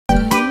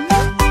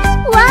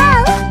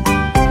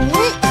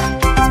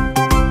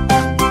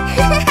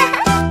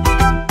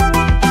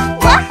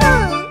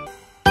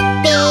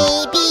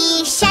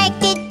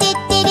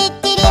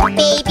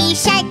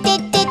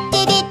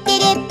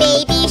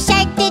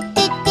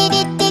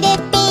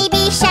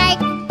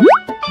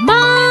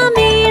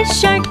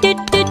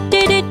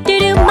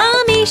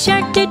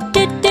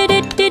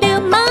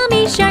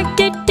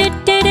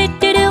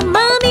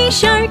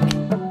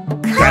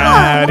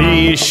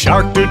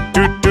doo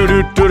doo doo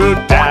doo doo doo.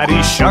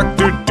 Daddy shark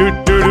doo doo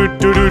doo doo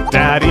doo doo.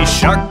 Daddy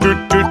shark doo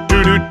doo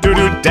doo doo doo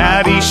doo.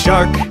 Daddy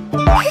shark.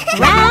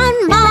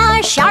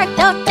 Grandma shark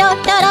do do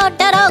do do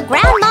do do.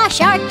 Grandma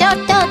shark do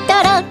do do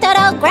do do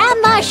do.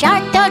 Grandma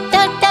shark do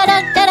do do do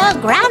do do.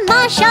 Grandma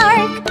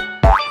shark.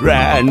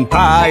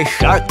 Grandpa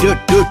shark doo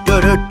doo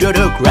doo doo doo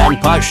doo.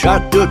 Grandpa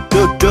shark doo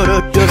doo doo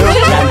doo doo doo.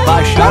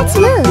 Grandpa shark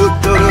doo doo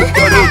doo doo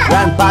doo doo.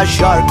 Grandpa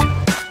shark.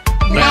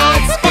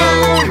 Let's go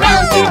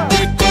round do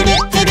do do do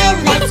do do.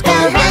 Let's go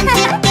round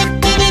do do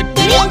do do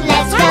do do.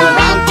 Let's go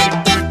round do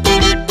do do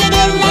do do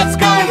do. Let's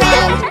go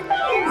round.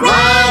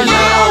 Run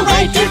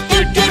away do do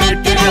do do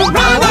do do.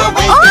 Run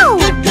away do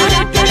do do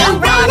do do do.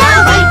 Run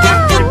away do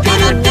do do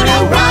do do do.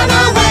 Run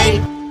away.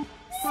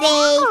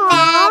 Safe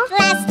at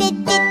last do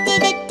do do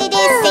do do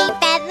do. Safe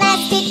at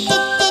last do do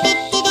do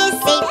do do do.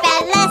 Safe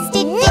at last do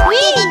do do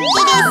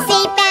do do.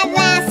 Safe at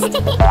last.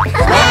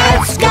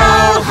 Let's go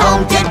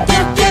home do do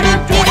do do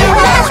do do.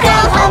 Let's go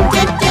home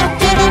do do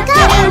do do do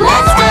do.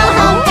 Let's go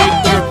home do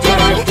do do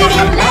do do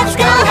do. Let's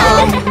go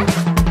home.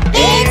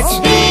 It's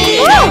the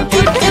end do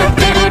do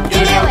do do do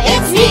do.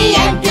 It's the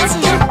end do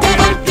do do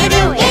do do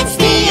do. It's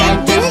the end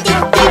do do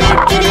do do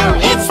do do.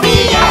 It's the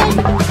end.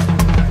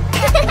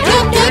 Do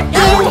do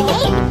do.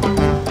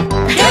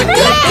 Do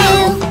do do.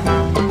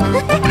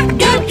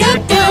 Do do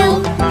do.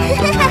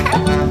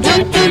 Do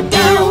do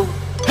do.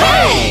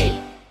 Hey!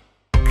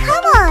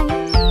 Come on.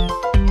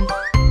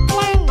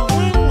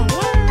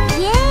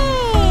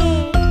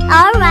 Yeah.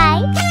 All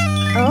right.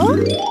 Oh.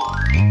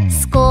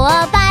 School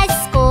bus,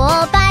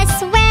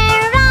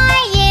 where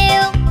are you?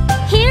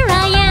 Here I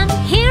am.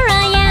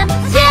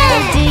 How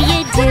do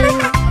you do?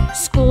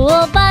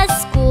 School bus,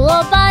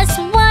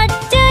 what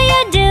do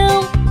you do?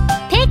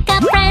 Pick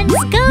up friends,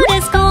 go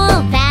to school,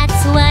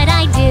 that's what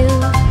I do.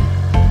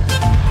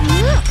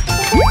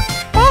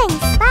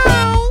 Thanks,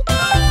 bye.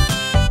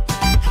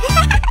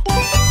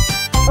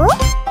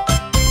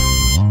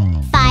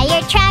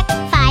 Fire truck,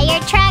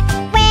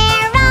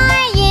 where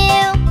are you?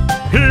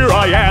 Here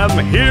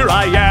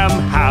I am,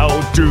 how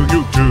do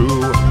you do?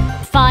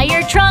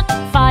 Fire truck,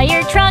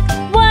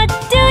 what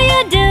do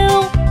you do?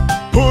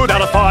 Put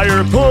out a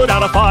fire,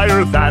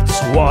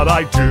 that's what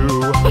I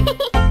do.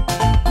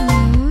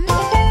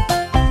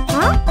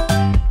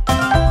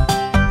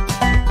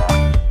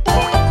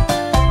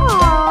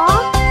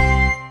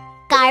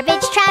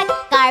 Garbage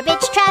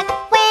truck,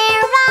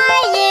 where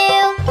are you?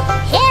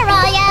 Here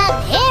I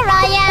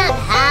am,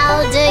 how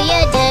do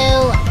you do?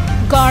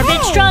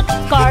 Garbage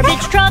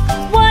truck,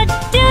 what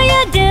do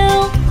you do?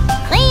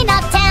 Clean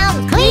up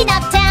town,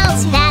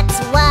 that's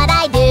what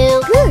I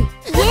do. Good.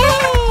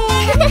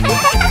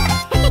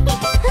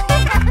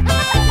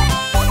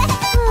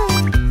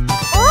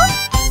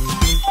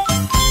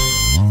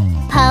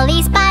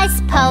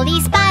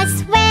 Police bus,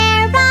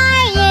 where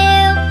are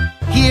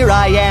you? Here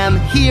I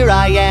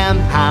am,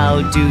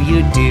 how do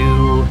you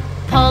do?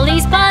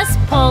 Police bus,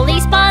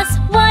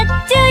 what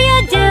do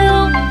you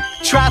do?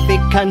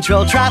 Traffic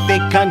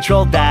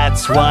control,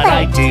 that's what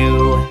I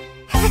do.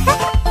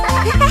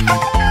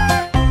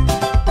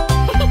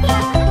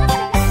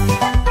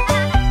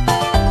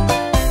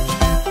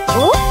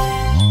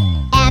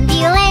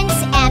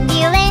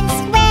 Ambulance,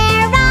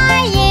 where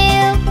are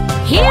you?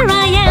 Here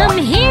I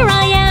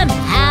am,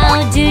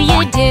 how do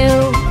you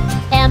do?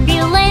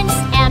 Ambulance,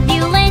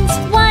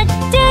 what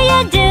do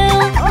you do?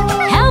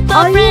 Help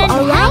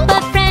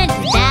a friend,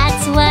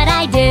 that's what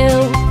I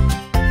do.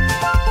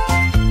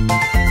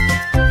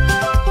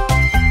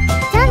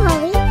 Don't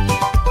worry.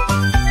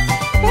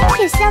 Thank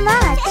you so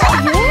much.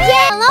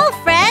 Hello,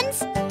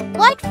 friends.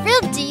 What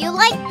fruit do you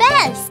like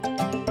best?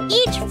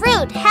 Each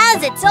fruit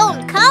has its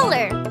own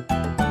color.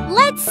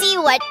 Let's see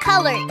what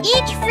color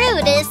each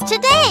fruit is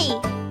today.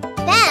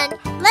 Then,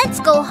 let's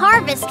go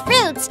harvest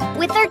fruits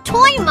with our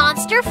toy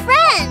monster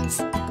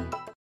friends.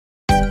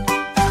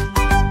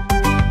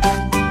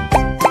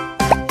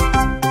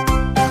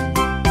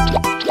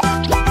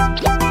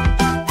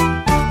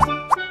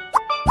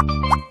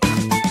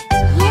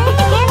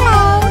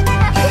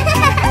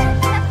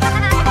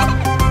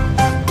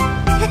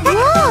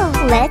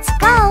 Let's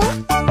go!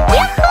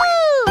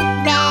 Yoo-hoo!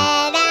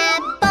 Red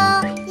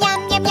apple,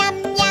 yum yum yum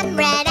yum.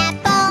 Red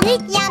apple,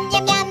 yum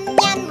yum yum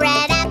yum.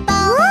 Red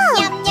apple,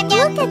 yum yum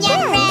yum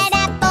yum. Red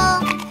apple.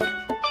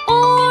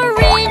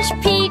 Orange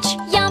peach,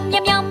 yum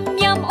yum yum.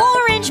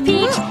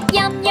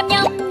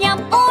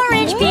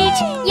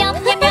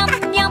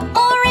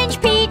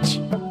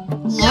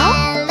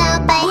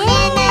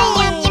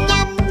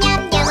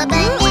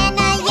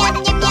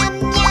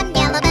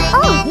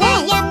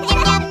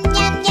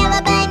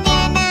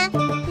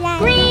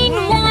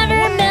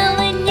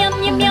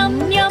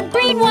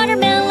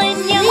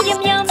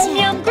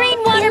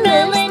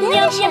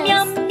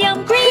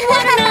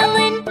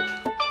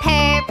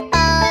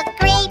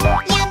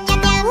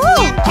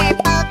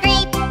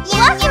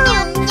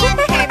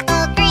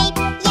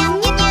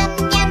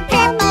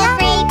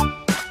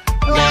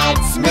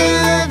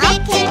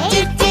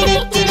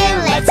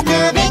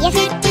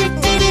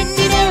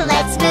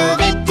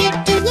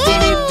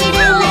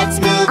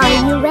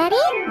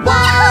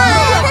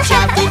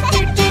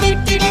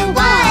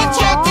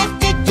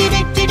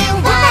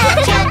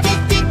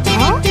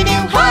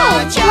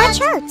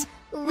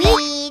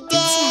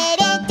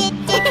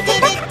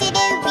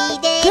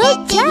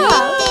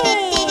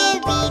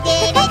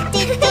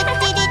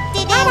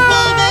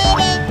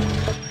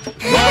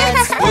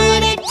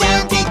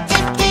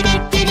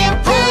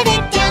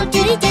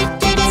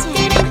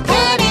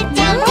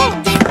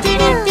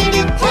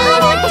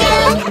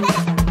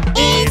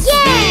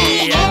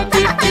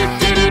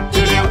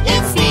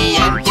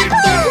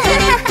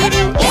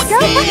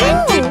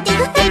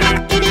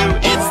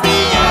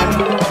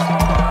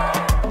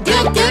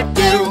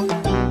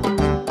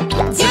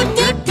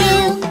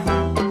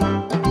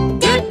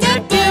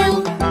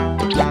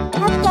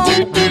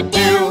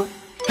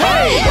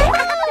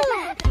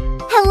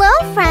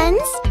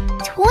 friends!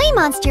 Toy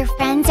Monster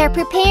friends are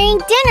preparing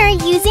dinner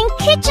using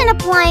kitchen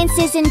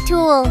appliances and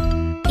tools.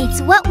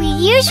 It's what we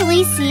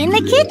usually see in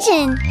the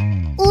kitchen.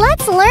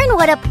 Let's learn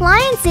what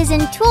appliances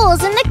and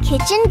tools in the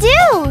kitchen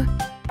do.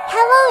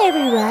 Hello,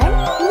 everyone.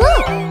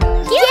 Look!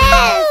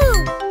 Yes!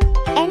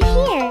 And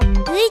here.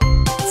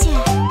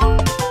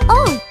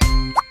 Oh!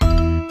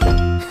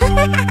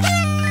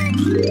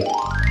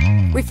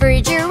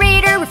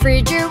 Refrigerator,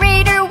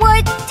 refrigerator,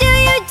 what do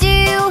you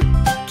do?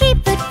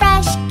 Keep food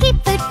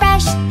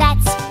fresh,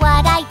 that's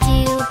what I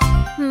do.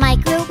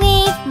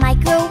 Microwave,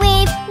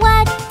 microwave,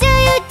 what do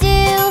you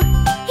do?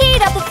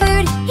 Heat up the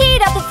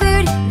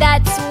food,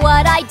 that's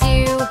what I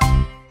do.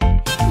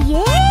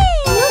 Yeah!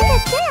 Look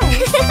at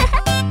this!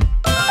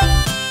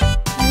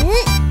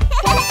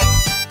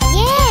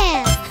 Yeah!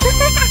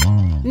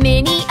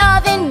 Mini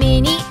oven,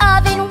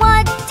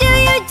 what do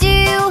you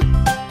do?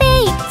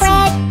 Bake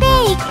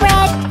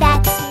bread,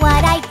 that's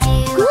what I do.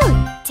 Good!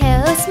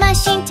 Toast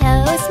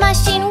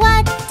machine,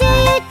 what do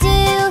you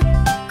do?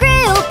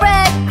 Grill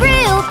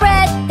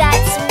bread,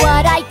 that's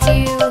what I do.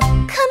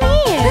 Come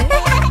here!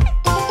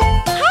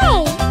 Hey!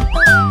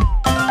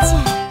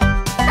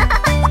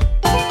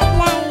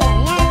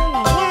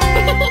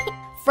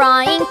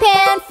 Frying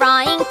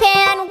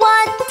pan,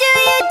 what do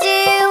you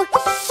do?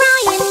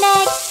 Fry an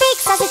egg, bake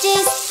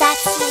sausages,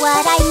 that's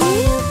what I do.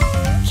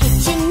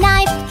 Kitchen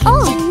knife,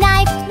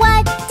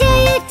 what do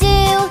you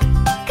do?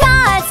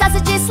 Cut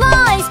sausages,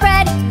 slice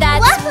bread,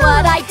 that's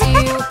what I do.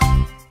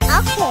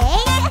 Okay.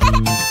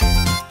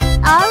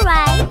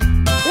 Alright,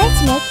 let's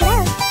make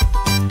love.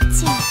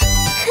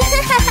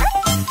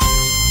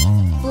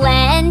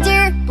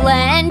 Blender,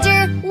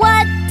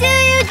 what do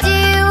you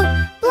do?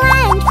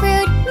 Blend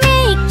fruit,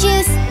 make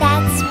juice,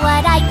 that's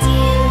what I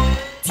do.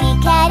 Tea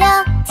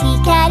kettle,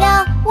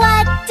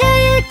 what do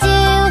you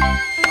do?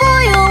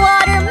 Boil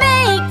water,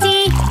 make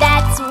tea,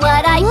 that's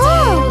what I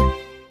do.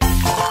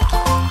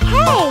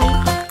 Hey,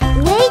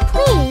 wait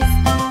please.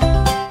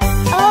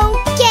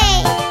 Okay.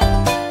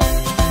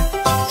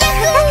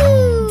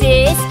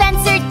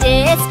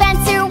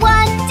 Dispenser,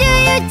 what do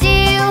you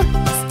do?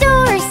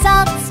 Store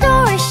salt,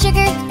 store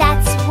sugar,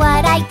 that's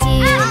what I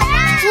do.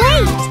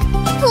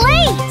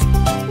 Plate,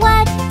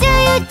 what do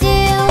you do?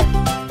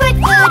 Put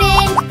food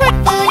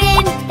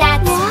in,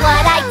 that's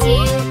what I do.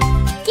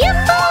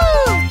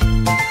 Yoo-hoo!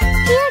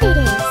 Here it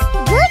is.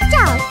 Good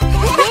job.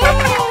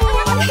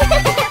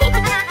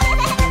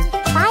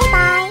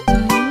 Bye-bye.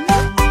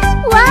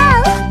 Wow!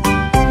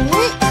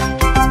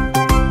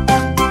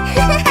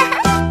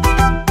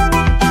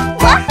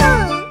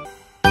 Wahoo!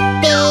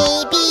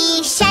 Baby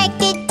shark,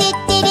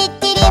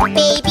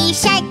 baby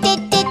shark,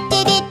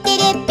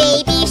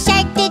 baby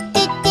shark,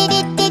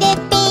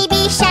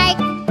 baby shark.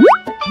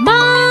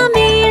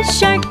 Mommy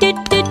shark,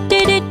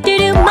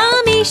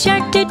 mommy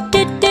shark,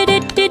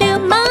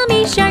 mommy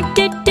shark,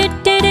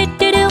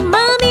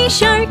 mommy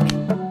shark.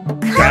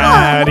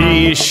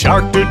 Daddy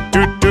shark,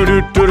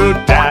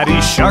 daddy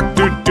shark,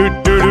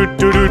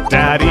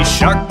 daddy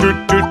shark,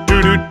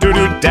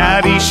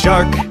 daddy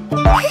shark.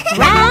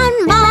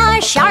 Grandma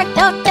shark,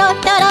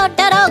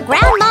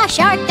 grandma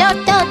shark,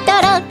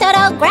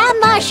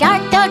 grandma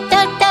shark,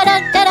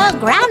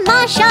 grandma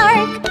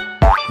shark.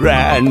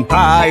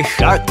 Grandpa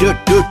shark,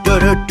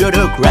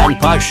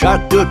 grandpa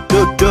shark,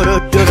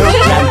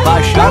 grandpa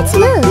shark,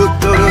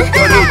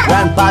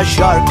 grandpa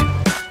shark.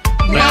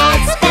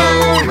 Let's go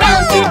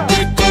round,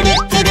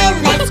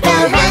 let's go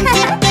round,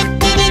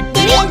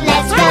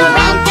 let's go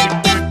round,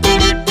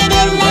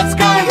 let's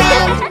go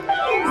round.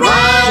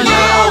 Run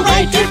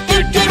away,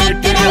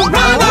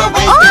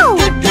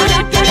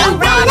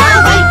 run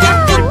away,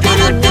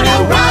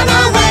 run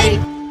away.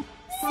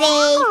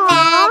 Safe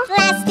at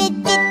last, safe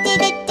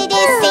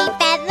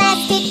at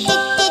last,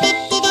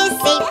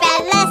 safe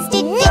at last,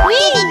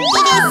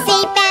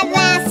 safe at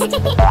last.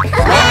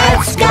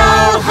 Let's go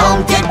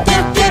home, let's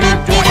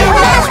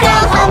go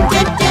home,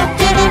 let's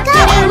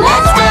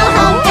go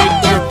home,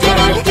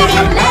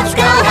 let's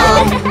go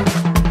home.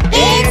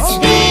 It's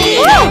the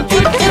end,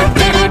 it's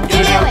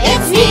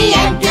the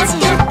end, it's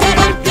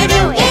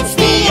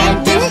the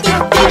end, it's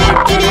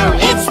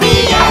the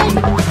end.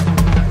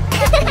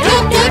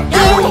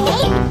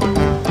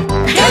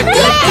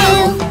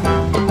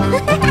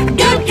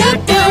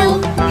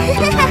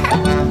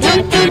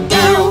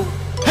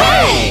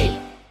 Hey!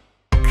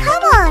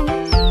 Come on!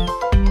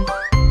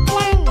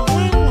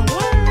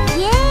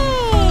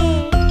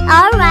 Yeah!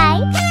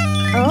 Alright.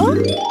 Oh?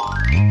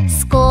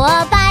 School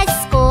bus,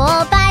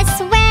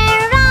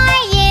 where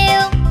are you?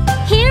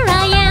 Here I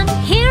am,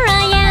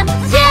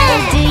 how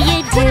do you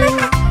do?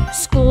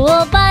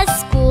 School bus,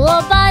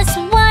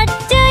 what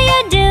do you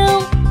do?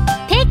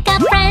 Pick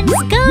up friends,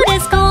 go to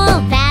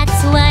school,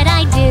 that's what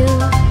I do.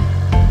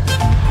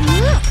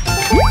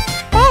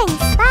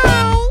 Thanks,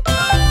 bye!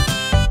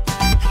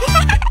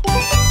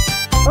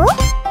 Oh?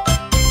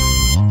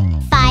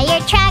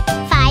 Fire truck,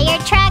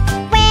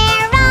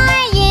 where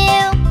are you?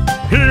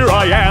 Here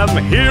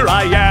I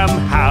am,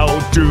 how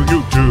do you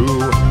do?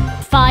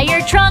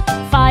 Fire truck,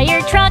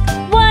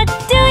 what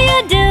do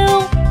you do?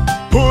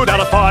 Put out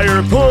out a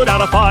fire, put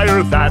out a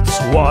fire, that's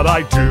what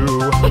I do.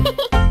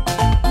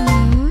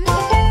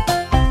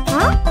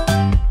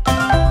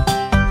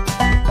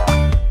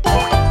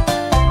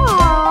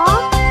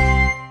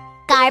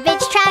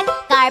 Garbage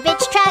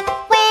truck,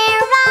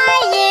 where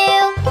are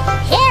you?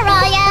 Here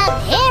I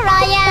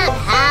am,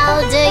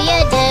 how do you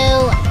do?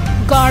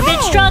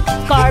 Garbage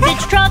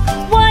truck,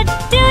 what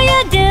do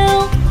you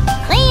do?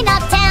 Clean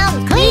up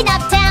town,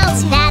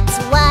 that's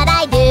what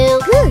I do.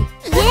 Good.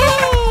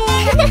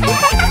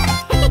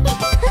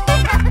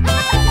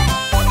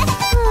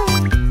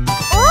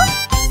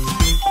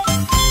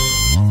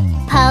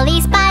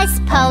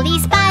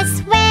 Police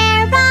bus,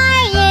 where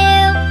are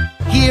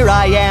you? Here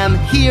I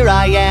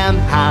am,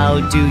 how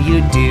do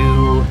you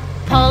do?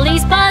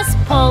 Police bus,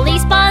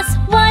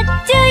 what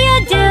do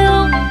you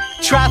do?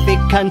 Traffic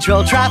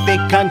control,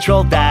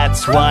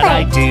 that's what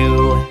I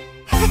do.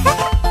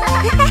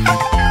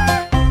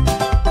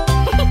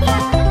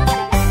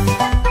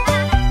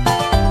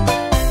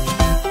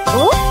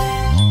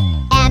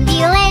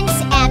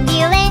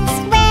 Ambulance,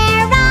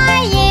 where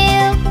are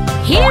you?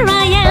 Here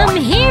I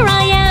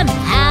am,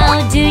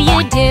 how do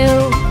you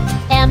do?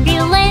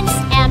 Ambulance,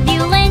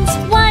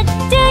 what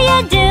do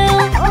you do?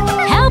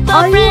 Help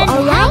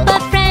a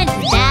friend,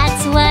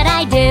 that's what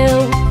I do.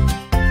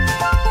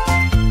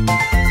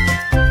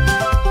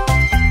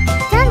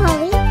 Done,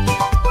 Molly.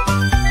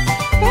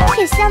 Thank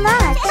you so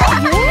much.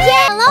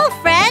 Hello,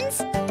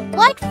 friends.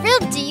 What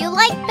fruit do you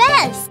like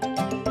best?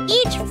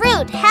 Each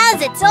fruit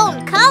has its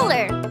own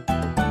color.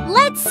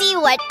 Let's see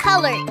what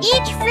color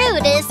each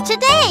fruit is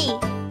today.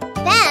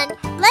 Then,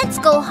 let's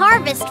go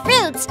harvest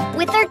fruits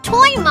with our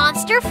toy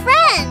monster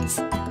friends.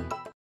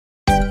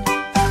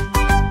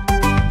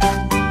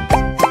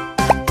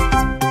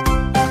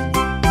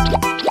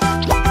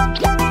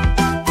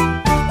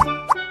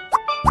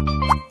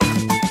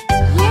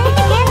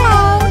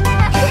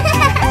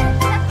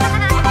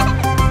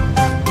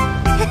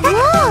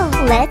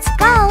 Let's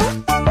go!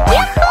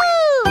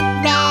 Yahoo!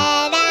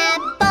 Red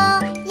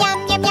apple, yum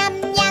yum yum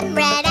yum.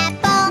 Red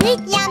apple,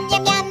 yum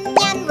yum yum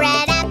yum.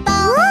 Red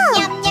apple,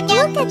 yum yum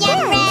yum yum.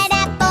 Red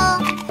apple.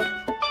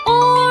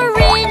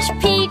 Orange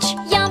peach,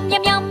 yum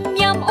yum yum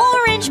yum.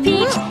 Orange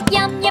peach,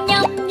 yum yum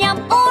yum yum.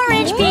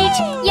 Orange peach,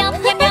 yum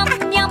yum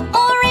yum yum.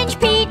 Orange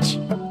peach.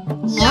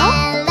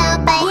 Yellow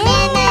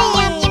banana,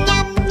 yum yum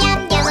yum yum.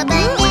 Yellow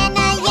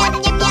banana, yum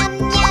yum yum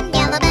yum.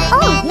 Yellow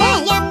banana,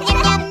 yum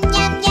yum yum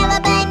yum. Yellow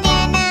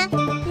banana.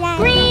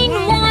 Green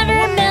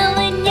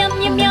watermelon, yum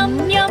yum yum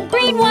yum.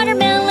 Green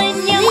watermelon,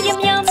 yum yum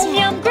yum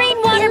yum. Green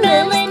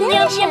watermelon,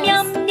 yum yum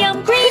yum yum.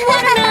 Green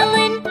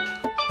watermelon.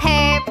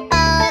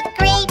 Purple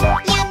grape,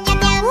 yum yum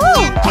yum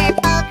yum.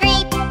 Purple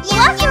grape,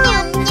 yum yum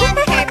yum yum.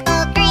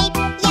 Purple grape,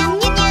 yum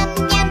yum yum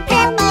yum.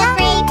 Purple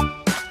grape.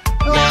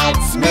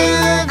 Let's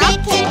move it,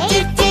 do do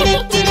do do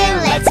do do.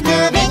 Let's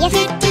move it,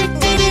 do do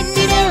do do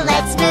do do.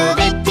 Let's move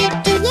it, do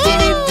do do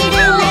do do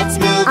do. Let's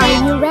move it. Are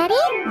you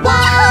ready?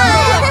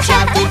 Watch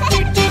out, do do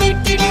do do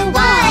do do.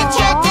 Watch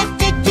out, do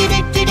do do do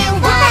do do.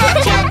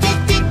 Watch out, do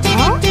do do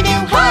do do do.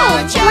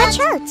 Watch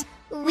out.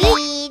 We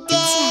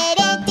did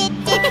it, did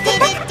do do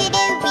do do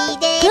do. We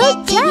did it,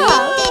 did do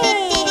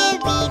do do do.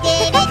 We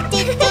did it,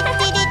 did do do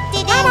do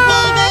do do. We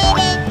did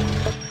it.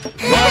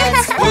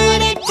 Let's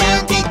put it down,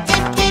 do do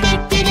do do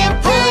do do.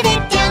 Put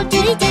it down, do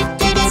do do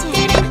do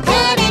do do.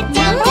 Put it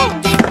down, do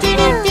do do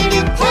do do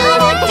do. Put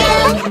it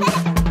down.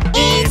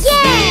 It's the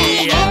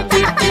end, do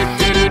do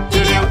do do do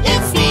do.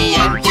 It's the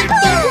end, do do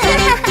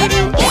do do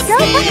do. It's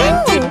the end,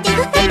 do do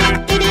do do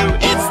do do.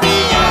 It's the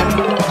end.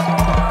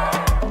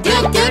 Do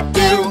do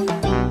do.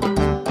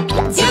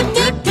 Do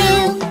do do.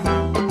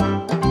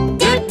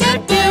 Do do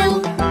do.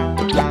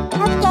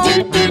 Do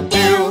do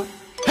do.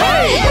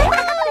 Hey!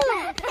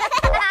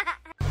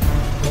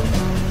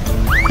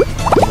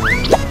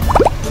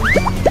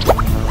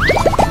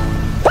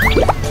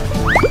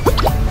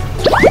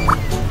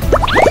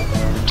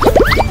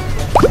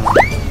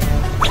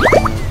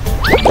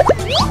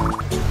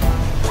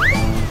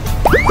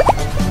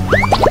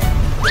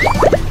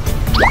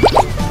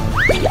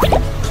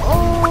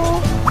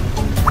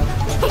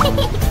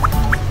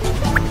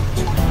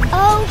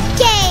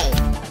 Okay.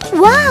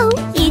 Wow,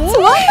 it's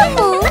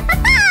wonderful.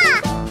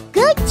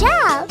 Good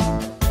job.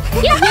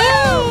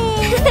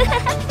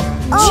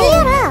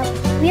 Cheer up.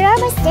 We're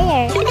almost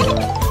there.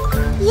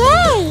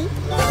 Yay.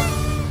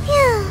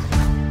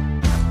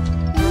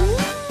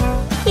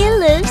 It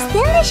looks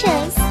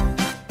delicious.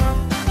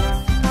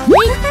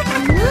 Great.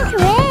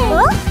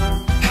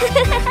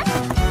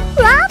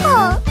 Bravo.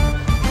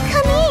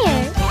 Come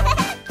here.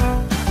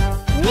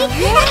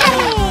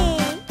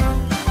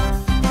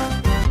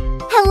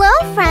 Hello,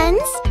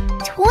 friends.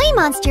 Toy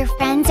Monster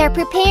friends are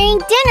preparing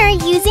dinner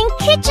using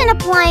kitchen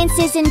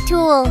appliances and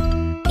tools.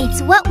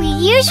 It's what we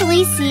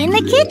usually see in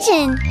the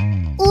kitchen.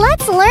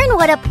 Let's learn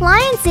what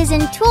appliances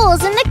and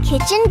tools in the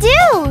kitchen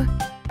do.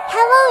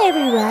 Hello,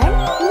 everyone.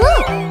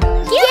 Look.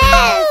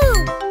 Yes.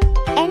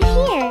 And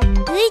here.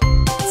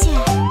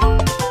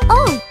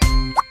 Oh.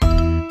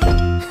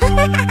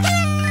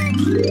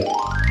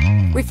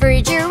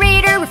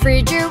 Refrigerator,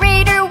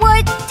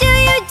 what do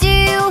you do?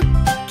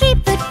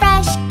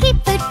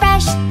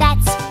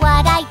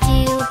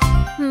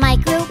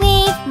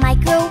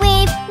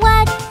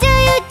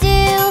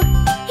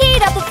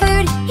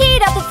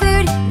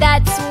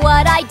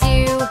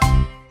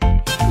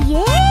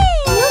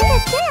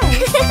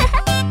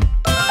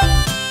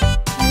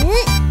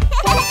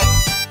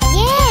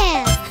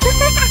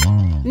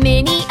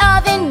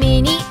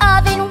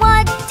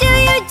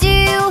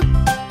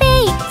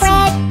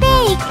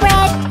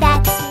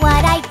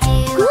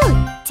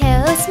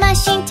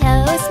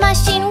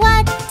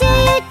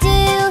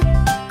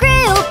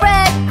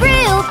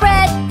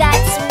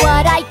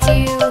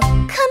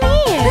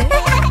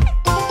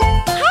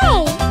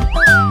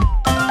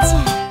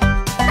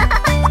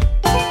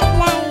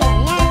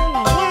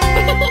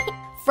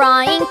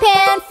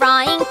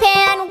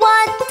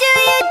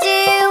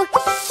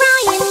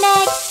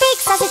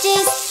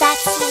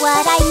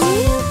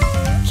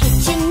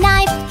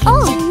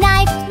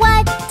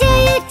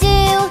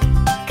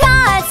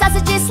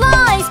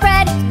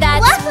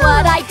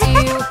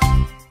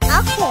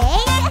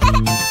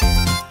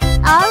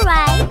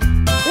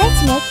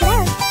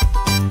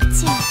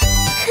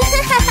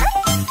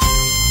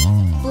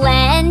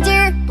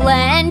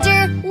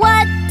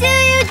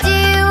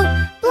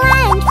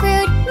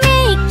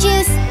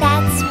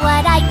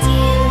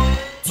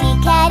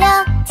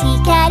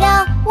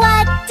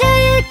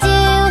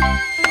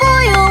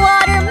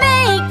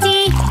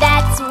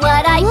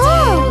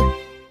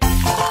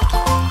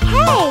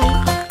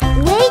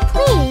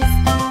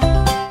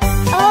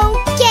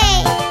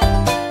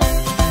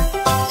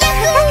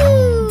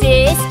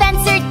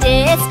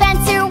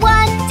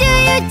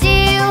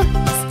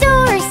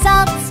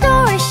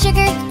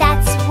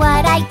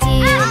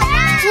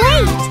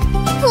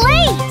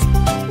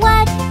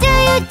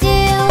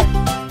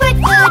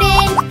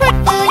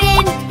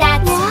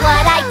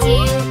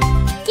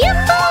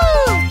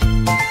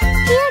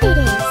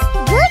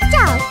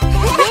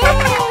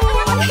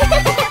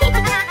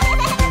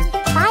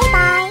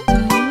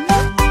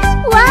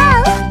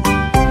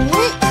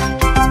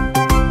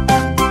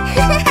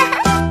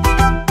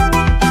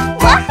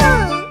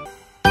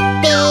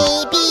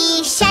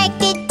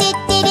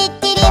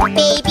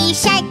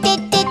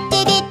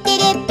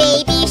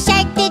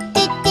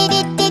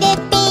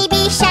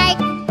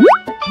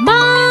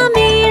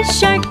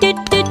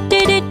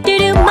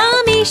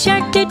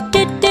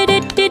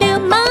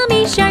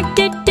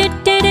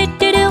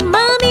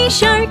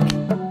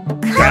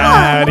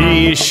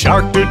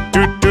 do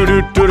do do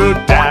do do do.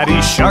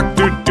 Daddy shark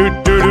do do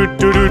do do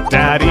do do.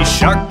 Daddy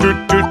shark do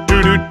do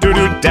do do do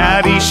do.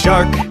 Daddy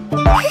shark.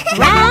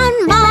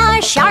 Grandma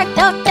shark,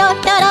 do do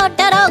do do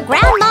do do.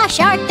 Grandma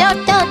shark, do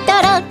do do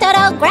do do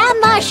do.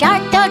 Grandma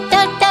shark, do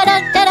do do do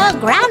do do.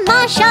 Grandma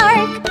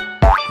shark.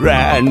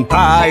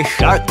 Grandpa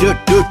shark do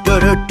do do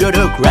do do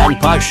do.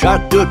 Grandpa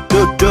shark do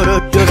do do do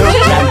do do.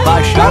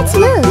 Grandpa shark do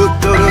do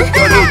do do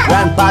do do.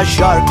 Grandpa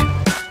shark.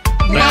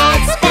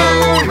 Let's go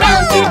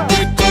round, do do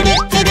do do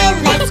do do.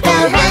 Let's go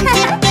round,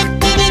 do do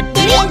do do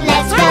do do.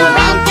 Let's go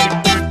round, do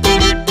do do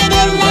do do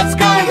do. Let's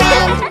go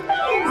round.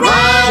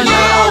 Run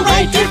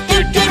away, do do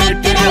do do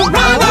do do.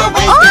 Run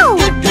away,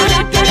 do do do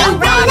do do do.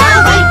 Run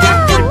away, do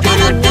do do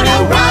do do do.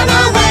 Run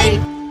away.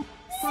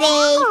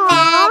 Safe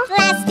at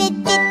last, do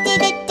do do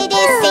do do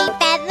do. Safe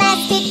at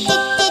last, do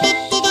do do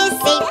do do do.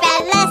 Safe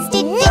at last, do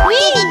do do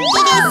do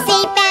do do.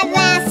 Safe at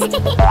last.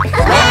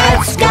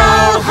 Let's go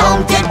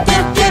home, do do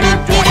do do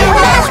do do.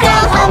 Let's go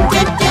home, do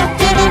do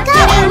do do do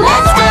do.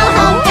 Let's go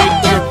home, do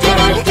do do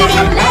do do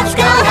do. Let's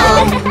go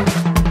home.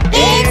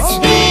 It's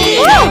the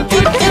end, do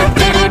do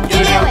do do do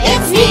do.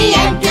 It's the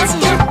end, do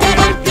do do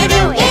do do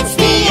do. It's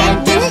the end,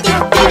 do do do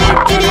do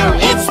do do.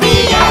 It's the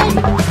end.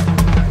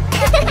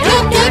 Do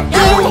do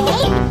do.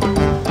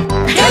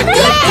 Do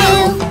do do.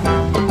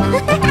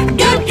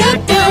 Do do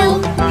do.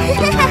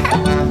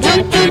 Do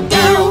do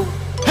do.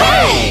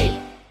 Hey!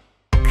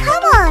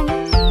 Come on.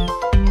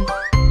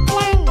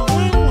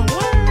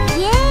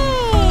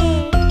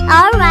 Yeah.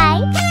 All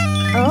right.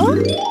 Oh.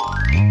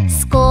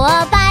 School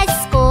bus,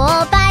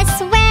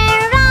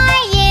 where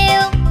are you?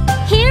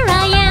 Here I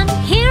am.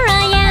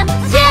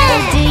 How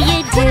do you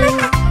do?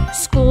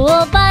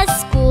 School bus,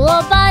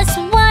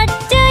 what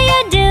do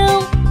you do?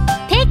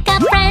 Pick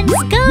up friends,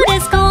 go to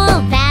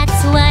school,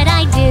 that's what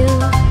I do.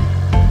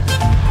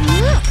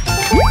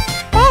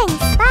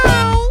 Thanks,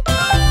 bye.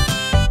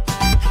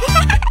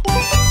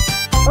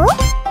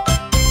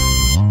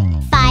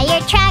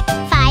 Fire truck,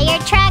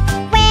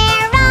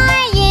 where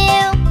are you?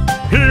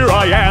 Here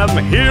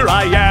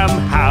I am,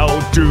 how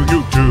do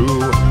you do?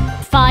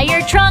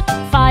 Fire truck,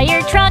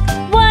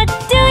 what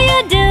do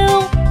you do?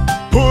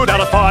 Put out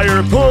a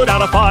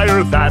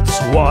fire, that's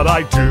what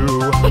I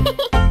do.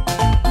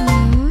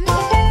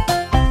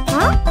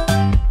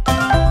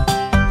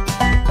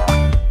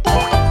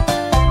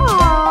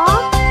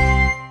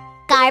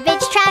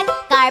 Garbage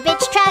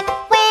truck,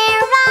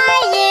 where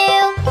are you?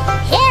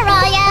 Here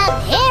I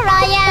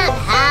am,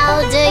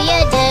 how do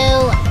you do?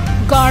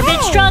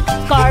 Garbage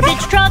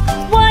truck,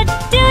 what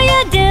do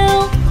you do?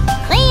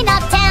 Clean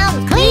up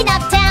town,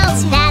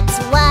 that's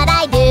what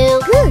I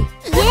do. Good.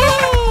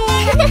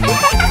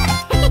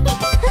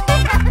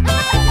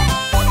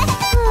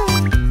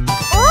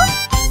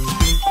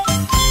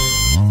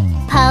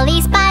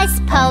 Police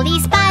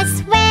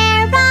bus,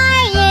 where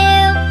are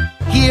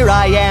you? Here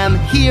I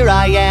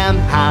am,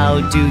 how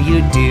do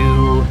you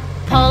do?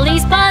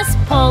 Police bus,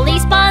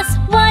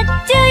 what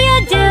do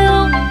you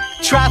do?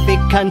 Traffic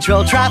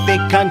control,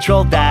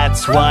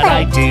 that's what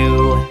I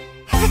do.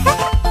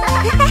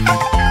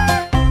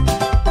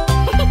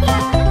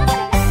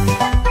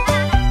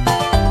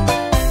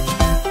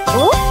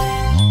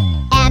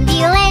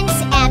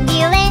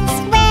 Ambulance,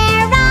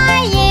 where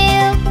are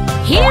you?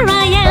 Here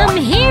I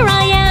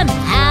am,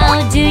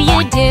 how do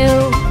you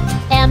do?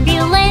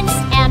 Ambulance,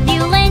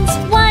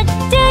 what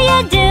do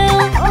you do?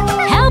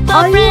 Help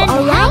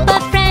a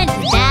friend,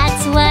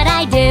 that's what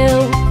I do.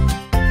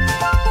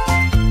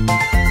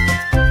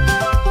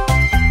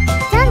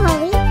 Don't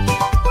worry.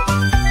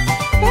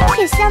 Thank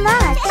you so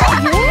much.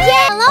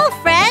 Hello,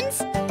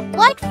 friends!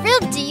 What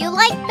fruit do you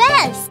like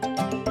best?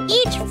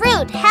 Each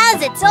fruit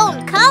has its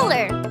own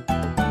color.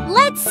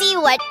 Let's see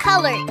what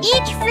color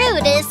each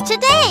fruit is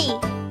today.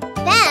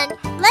 Then,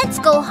 let's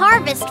go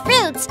harvest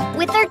fruits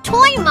with our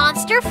toy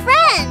monster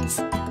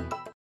friends.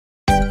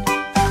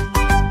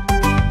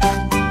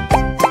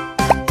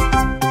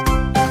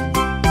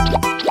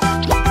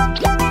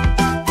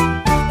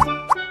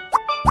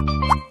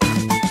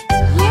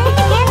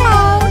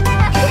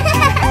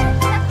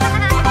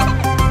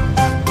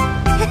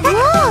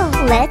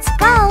 Let's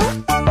go!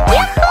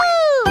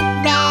 Yoo-hoo!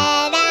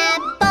 Red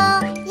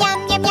apple, yum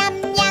yum yum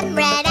yum.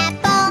 Red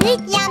apple,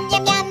 yum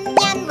yum yum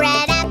yum.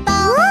 Red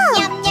apple,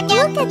 yum yum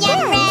yum yum.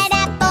 Red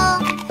apple.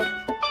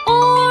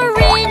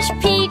 Orange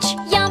peach,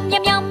 yum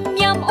yum yum.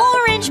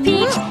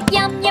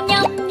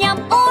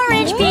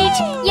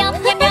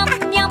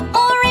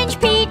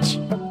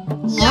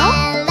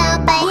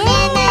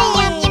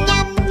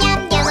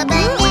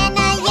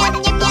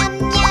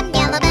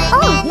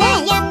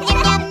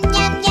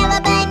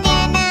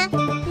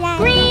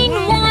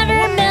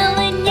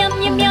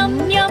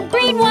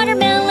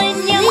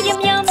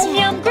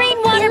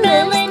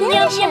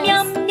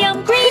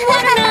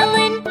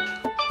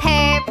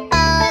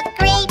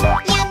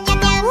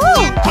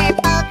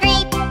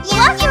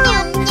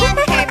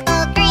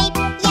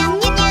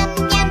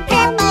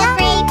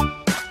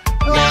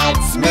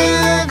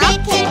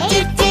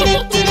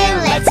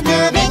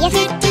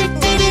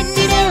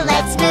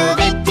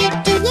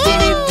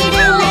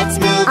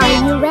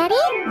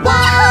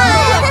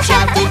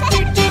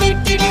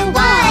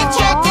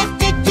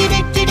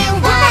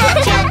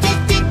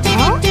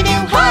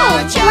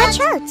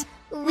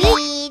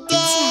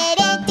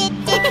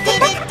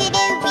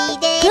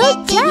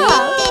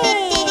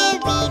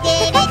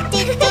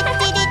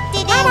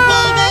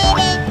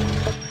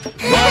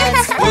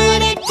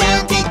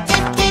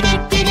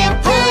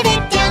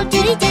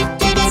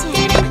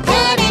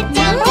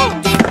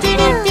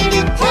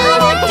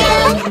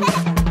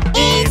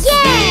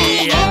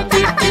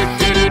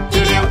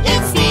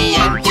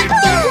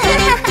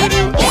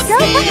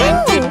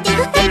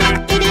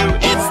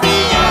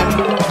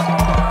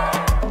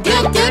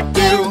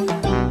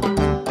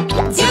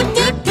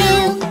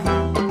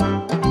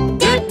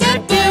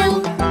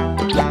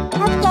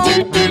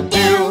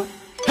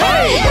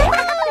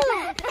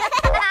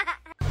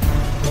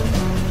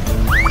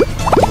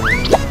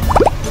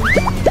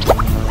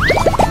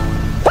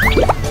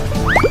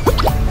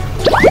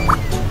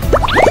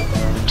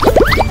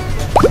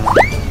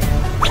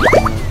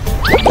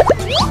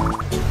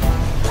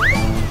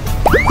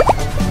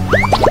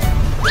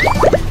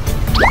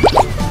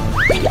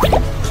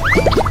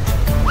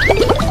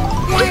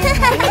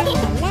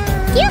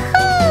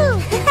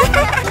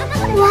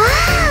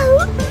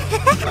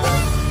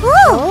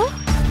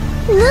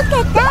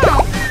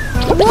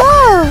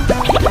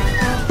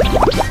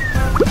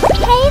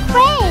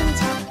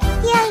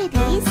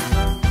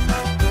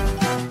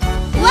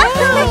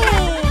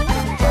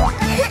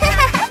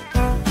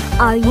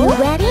 Are you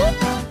ready?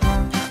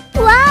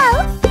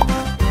 Wow!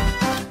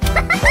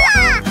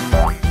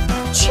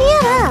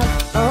 Cheer up!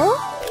 Oh?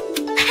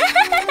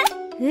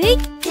 Yay!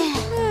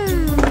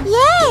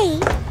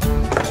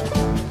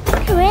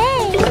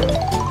 Hooray!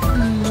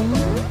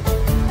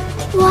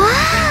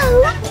 Wow!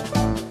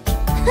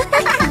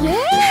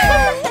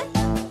 Yeah!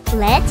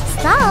 Let's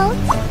start!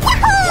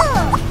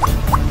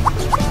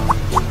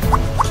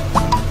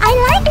 I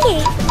like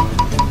it!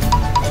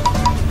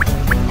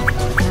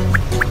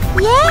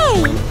 Yay!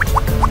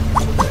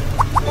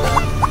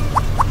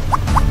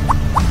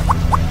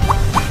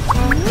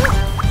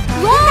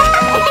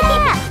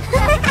 Yeah!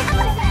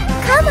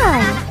 Come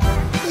on!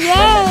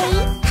 Yay!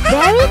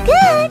 Very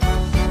good!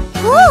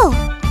 Whoa!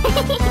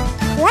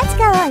 Let's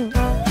go on!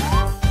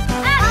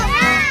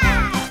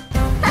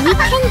 We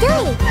can do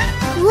it!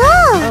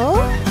 Whoa!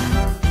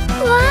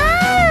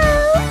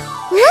 Wow!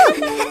 Look!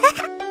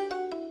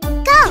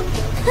 Go!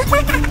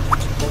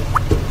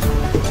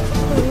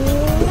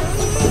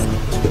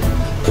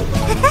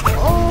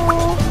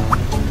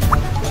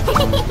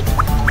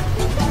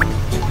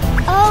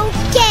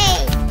 Okay!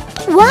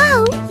 Wow!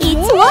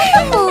 It's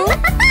wonderful!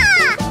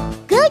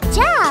 Good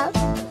job!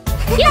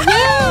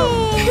 Yahoo!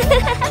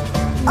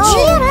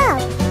 Cheer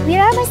up!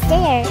 We're almost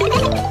there!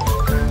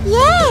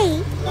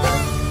 Yay!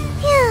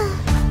 Phew.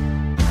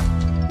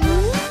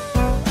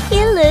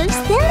 It looks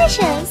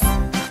delicious!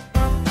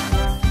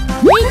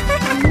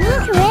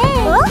 Hooray!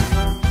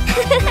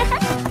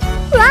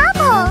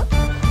 Bravo!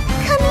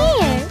 Come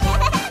here!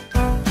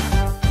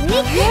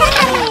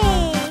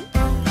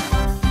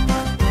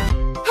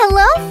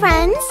 Hello,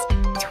 friends!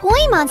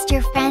 Toy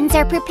Monster friends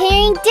are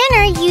preparing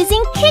dinner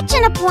using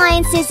kitchen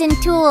appliances and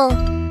tools.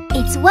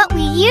 It's what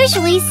we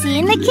usually see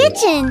in the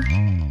kitchen.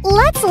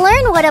 Let's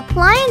learn what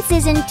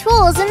appliances and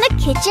tools in the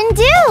kitchen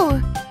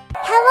do.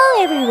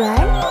 Hello,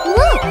 everyone.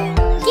 Look!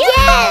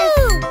 Yes!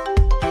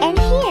 And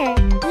here.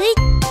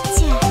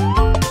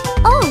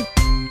 Oh!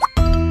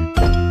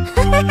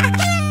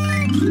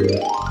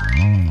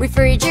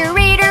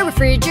 Refrigerator,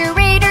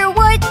 refrigerator,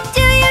 what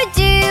do you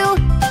do?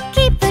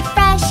 Keep food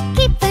fresh,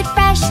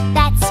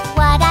 that's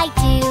what I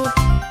do.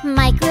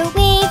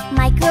 Microwave,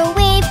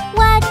 microwave,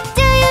 what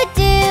do you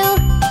do?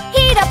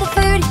 Heat up the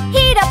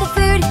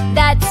food,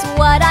 that's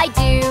what I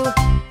do.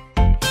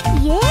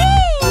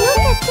 Yay! Look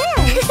at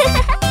this!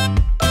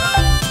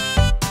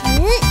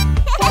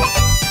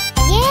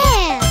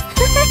 Yeah!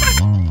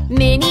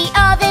 Mini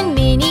oven,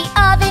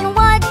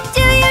 what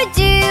do you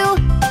do?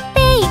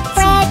 Bake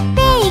bread,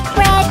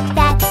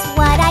 that's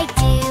what I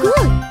do.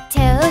 Good.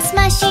 Toast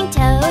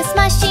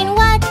machine,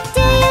 what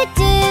do you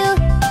do?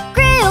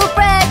 Grill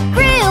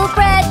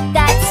bread,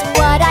 that's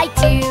what I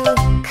do.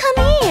 Come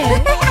here.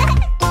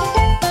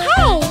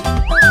 Hey.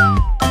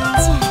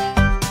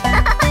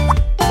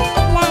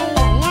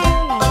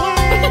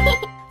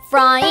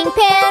 Frying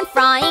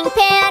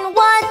pan,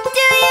 what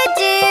do you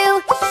do?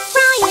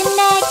 Fry an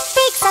egg,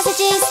 bake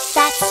sausages,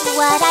 that's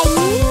what I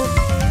do.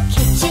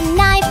 Kitchen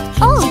knife,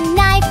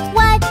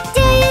 what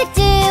do you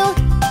do?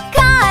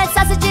 Cut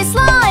sausages,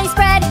 slice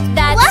bread,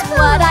 that's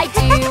what I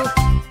do.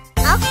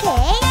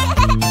 Okay.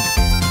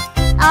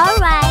 All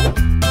right,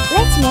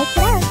 let's make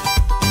it up.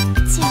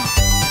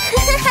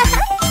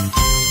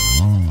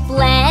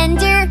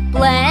 Blender,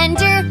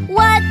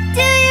 what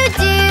do you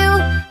do?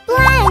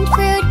 Blend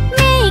fruit,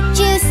 make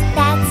juice,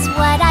 that's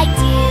what I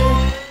do.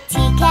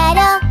 Tea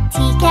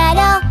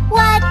kettle,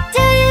 what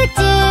do you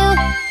do?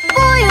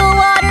 Boil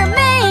water,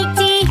 make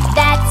tea,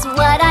 that's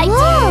what I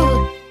do.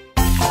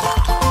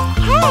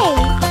 Hey,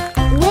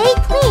 wait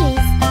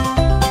please.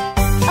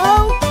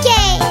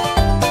 Okay.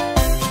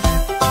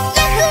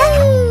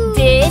 Yahoo!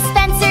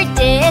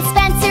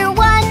 Dispenser,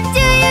 what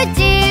do you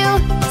do?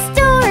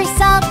 Store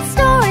salt,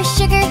 store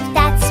sugar,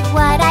 that's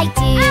what I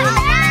do.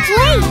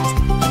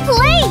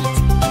 Plate,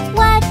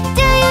 what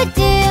do you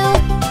do?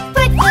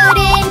 Put food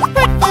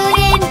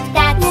in,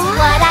 that's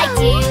what I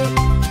do.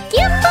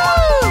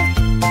 Yoo-hoo!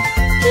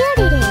 Here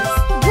it is.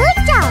 Good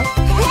job!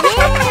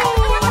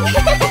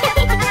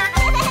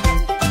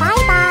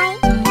 Bye-bye.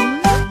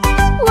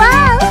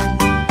 Wow!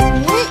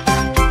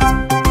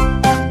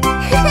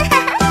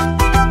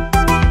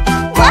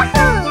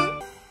 Wahoo!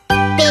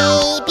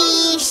 Baby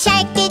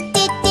shark,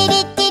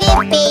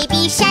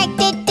 baby shark,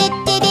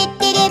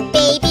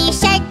 baby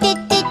shark,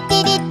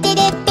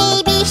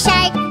 baby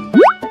shark.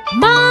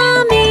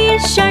 Mommy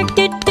shark,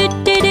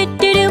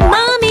 do-do-do-do-do-do.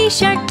 Mommy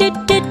shark,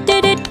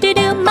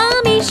 do-do-do-do-do-do.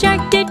 Mommy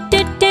shark,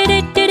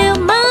 do-do-do-do-do-do.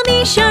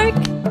 Mommy shark.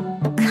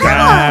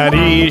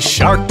 Daddy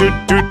shark, do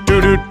do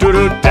do do do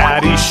do.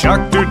 Daddy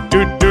shark, do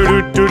do do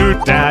do do do.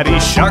 Daddy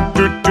shark,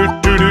 do do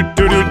do do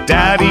do do.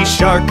 Daddy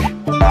shark.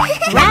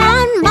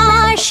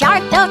 Grandma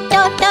shark,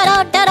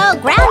 do-do-do-do-do-do.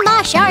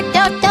 Grandma shark,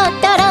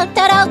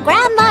 do-do-do-do-do-do.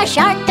 Grandma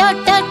shark,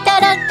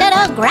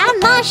 do-do-do-do-do-do.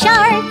 Grandma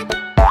shark.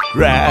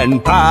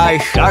 Grandpa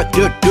shark,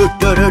 do do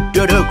do do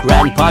do do.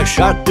 Grandpa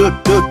shark, do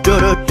do do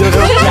do do do.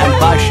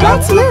 Grandpa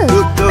shark, do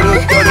do do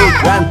do do.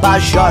 Grandpa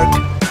shark.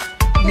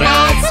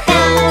 Let's go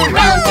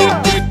round, do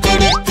do do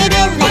do do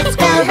do. Let's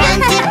go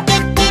round, do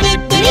do do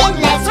do do.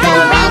 Let's go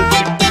round, do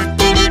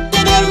do do do do.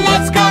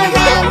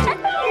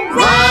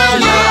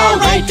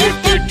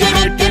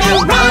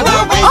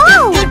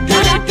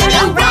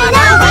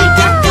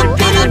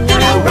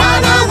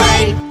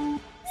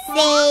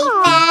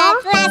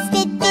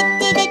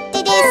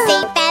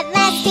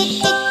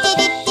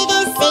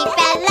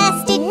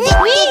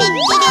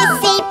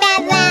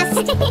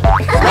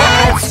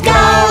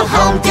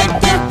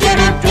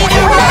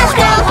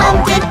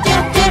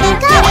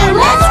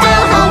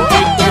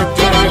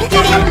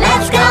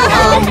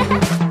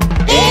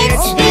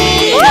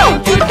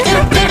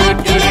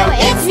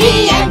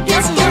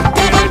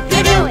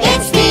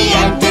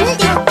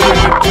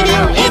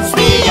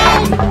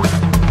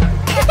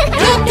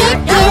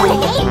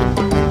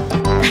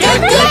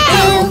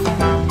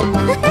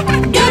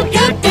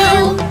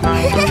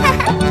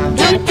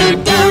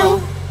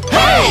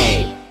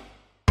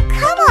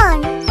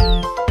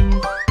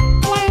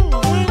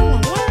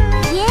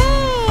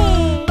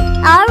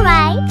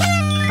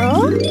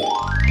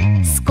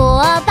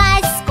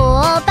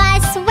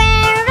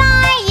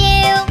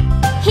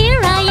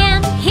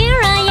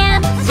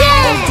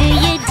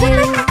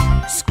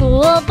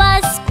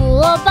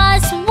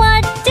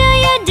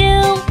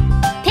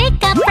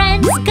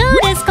 friends, go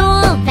to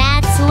school,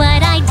 that's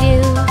what I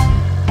do.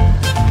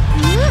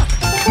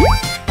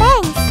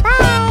 Thanks,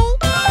 bye.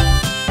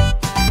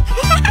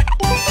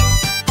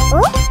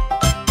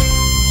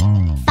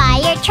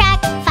 Fire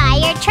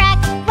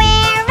truck,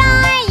 where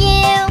are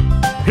you?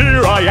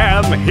 Here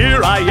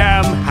I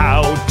am,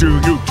 how do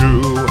you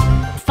do?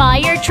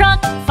 Fire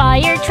truck,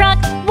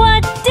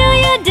 what do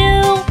you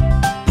do?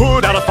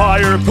 Put out a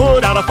fire,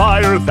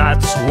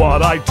 that's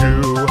what I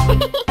do.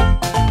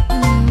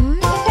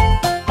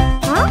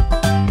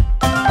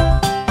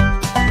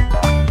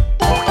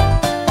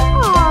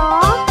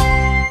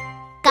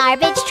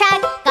 Garbage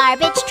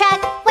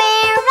truck,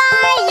 where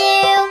are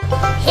you?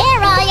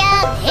 Here I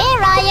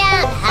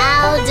am,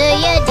 how do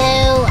you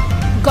do?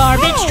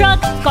 Garbage truck,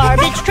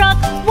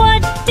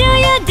 what do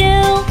you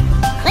do?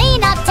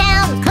 Clean up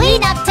town,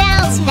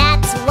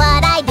 that's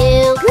what I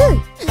do.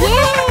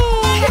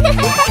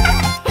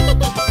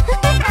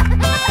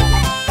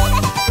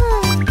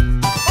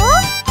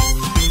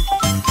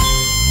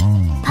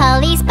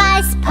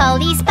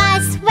 Police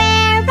bus,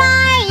 where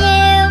are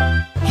you?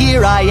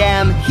 Here I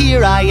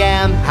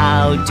am,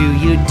 how do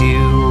you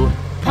do?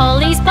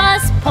 Police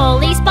bus,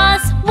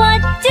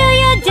 what do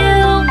you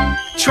do?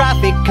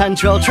 Traffic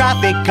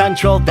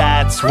control,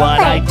 that's what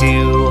I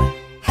do.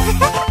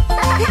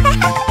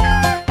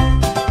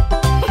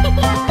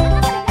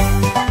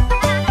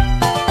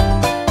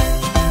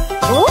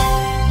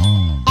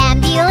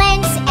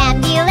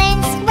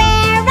 Ambulance,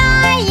 where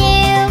are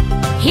you?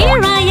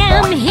 Here I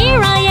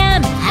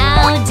am,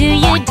 how do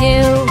you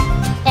do?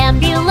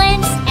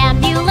 Ambulance,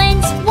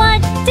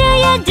 what do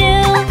you do?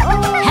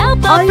 Help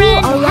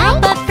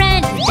a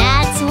friend,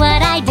 that's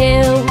what I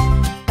do.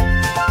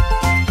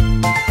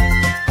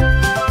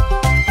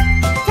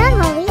 Don't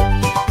worry.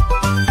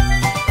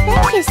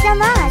 Thank you so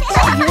much.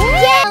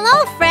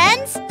 Hello,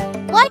 friends.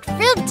 What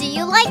fruit do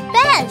you like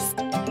best?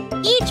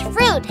 Each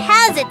fruit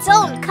has its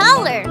own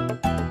color.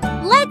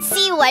 Let's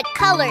see what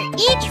color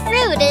each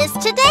fruit is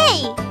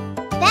today.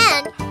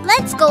 Then,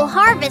 let's go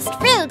harvest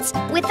fruits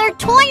with our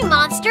toy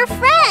monster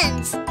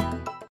friends.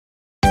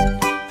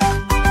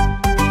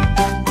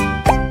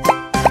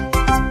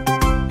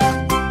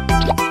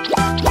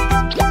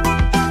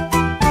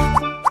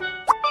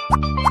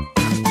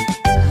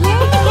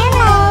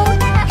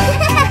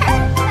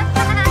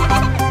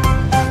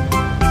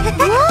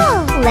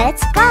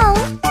 Let's go!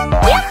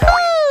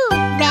 Yoo-hoo!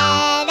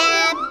 Red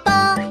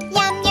apple,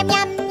 yum yum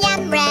yum yum.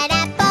 Red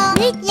apple,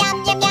 yum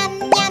yum yum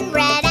yum.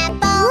 Red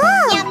apple,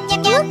 yum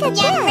yum yum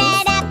yum.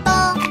 Red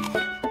apple.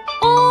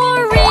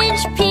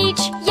 Orange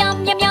peach, yum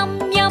yum yum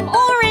yum.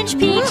 Orange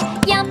peach,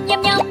 yum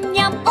yum yum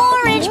yum.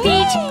 Orange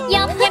peach,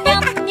 yum yum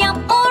yum yum.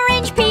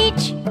 Orange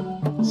peach.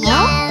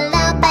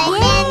 Yellow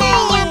banana,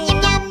 yum yum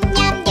yum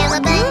yum. Yellow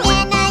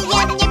banana,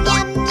 yum yum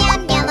yum yum.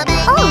 Yellow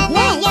banana,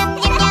 yum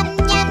yum yum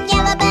yum.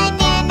 Yellow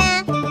banana.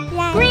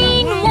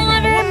 Green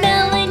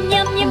watermelon,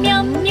 yum yum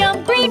yum yum.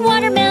 Green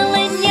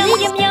watermelon, yum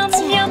yum yum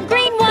yum.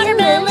 Green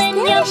watermelon,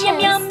 yum yum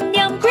yum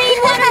yum. Green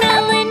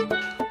watermelon.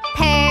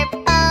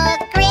 Purple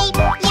grape,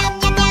 yum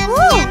yum yum yum.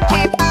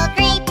 Purple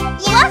grape,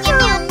 yum yum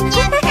yum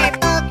yum.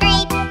 Purple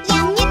grape,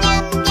 yum yum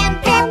yum yum.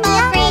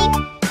 Purple grape.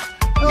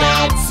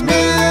 Let's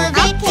move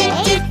it, do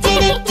do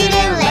do do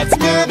do. Let's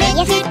move it,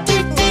 do do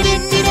do do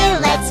do do.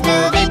 Let's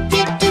move it, do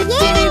do do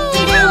do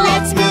do do.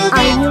 Let's move it.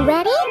 Are you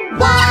ready?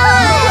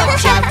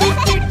 Watch out, do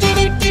do do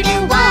do do do.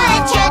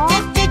 Watch out, do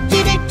do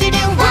do do do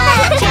do.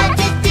 Watch out,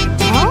 do do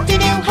do do do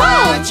do.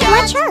 Watch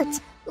out.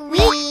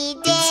 We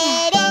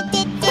did it,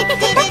 do do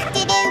do do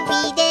do do. We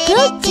did it.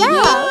 Good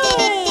job.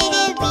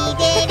 We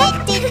did it,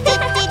 do do do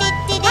do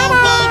do do.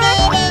 We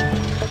did it.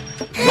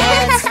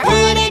 Let's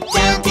put it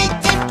down, do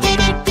do do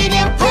do do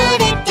do. Put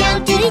it down,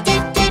 do do do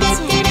do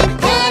do do.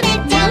 Put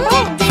it down,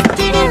 do do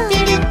do do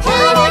do do.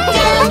 Put it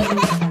down.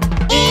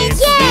 It's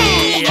the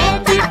end,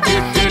 do do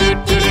do do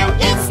do do.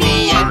 It's the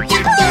end, do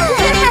do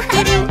do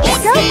do do.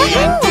 It's the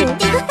end, do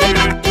do do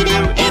do do.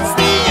 It's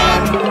the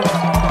end.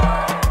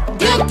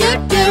 Do do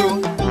do.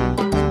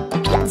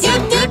 Do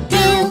do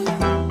do.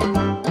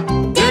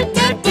 Do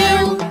do do.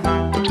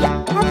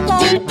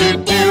 Do do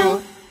do.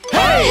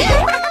 Hey!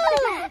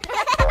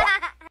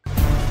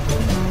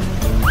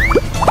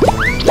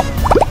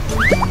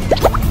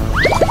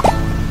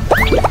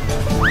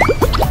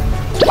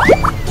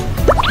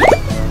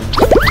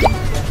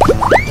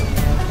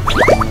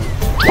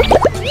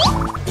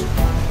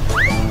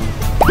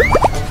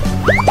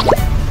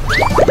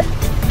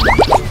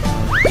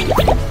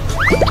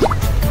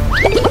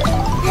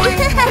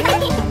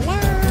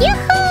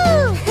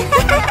 Yoo-hoo!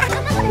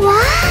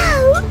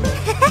 Wow!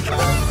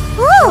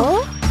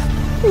 Oh!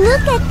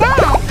 Look at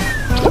that!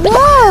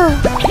 Whoa!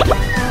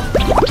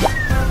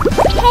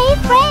 Hey,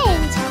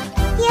 friend!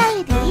 Here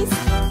it is.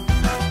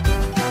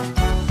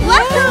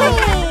 Whoa!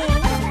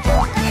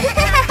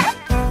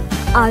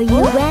 Are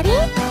you ready?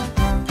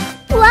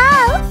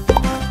 Wow!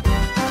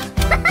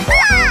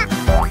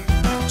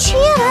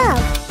 Cheer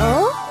up!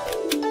 Oh?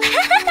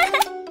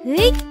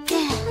 Yay!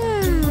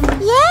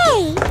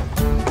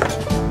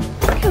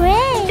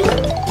 Great!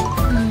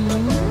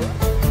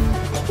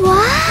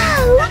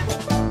 Wow!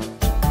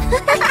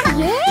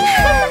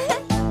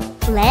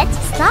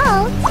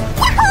 salt.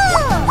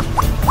 Yahoo!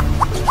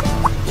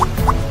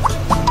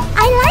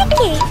 I like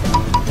it.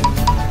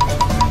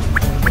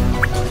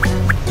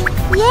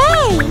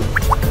 Yay!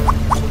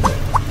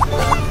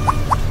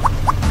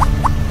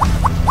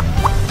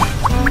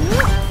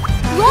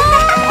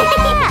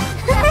 Yeah!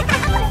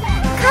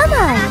 Come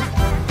on.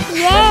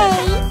 Yay!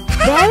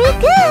 Very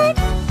good.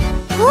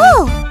 Whoa!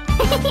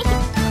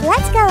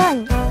 Let's go on.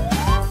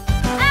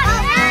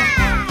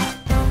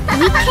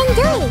 We can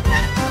do it.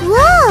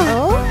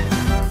 Whoa!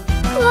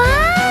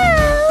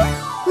 Wow!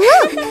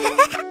 Look!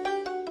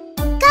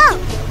 Go!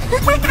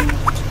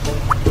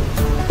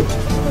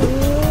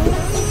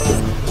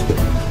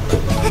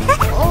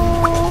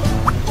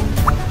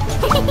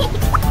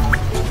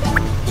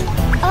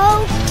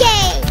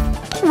 Okay.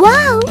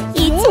 Wow!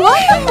 It's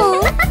wonderful.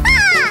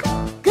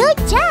 Good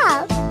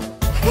job.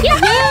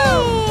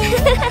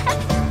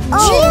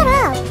 Cheer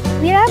up.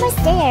 We're almost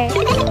there.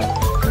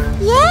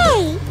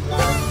 Yay!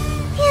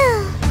 Phew.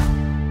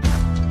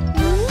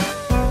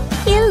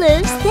 It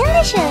looks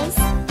delicious.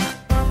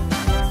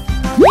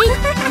 Great!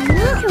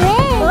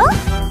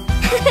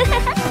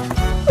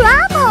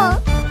 Bravo!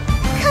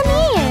 Come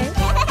here.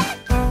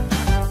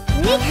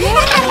 Yay!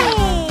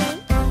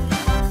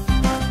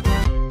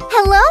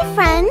 Hello,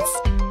 friends.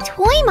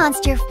 Toy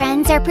Monster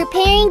friends are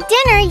preparing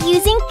dinner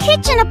using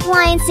kitchen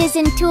appliances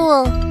and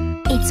tools.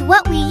 It's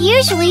what we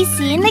usually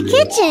see in the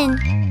kitchen.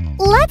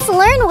 Let's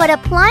learn what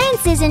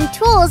appliances and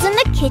tools in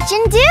the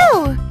kitchen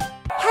do.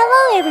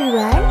 Hello,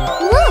 everyone.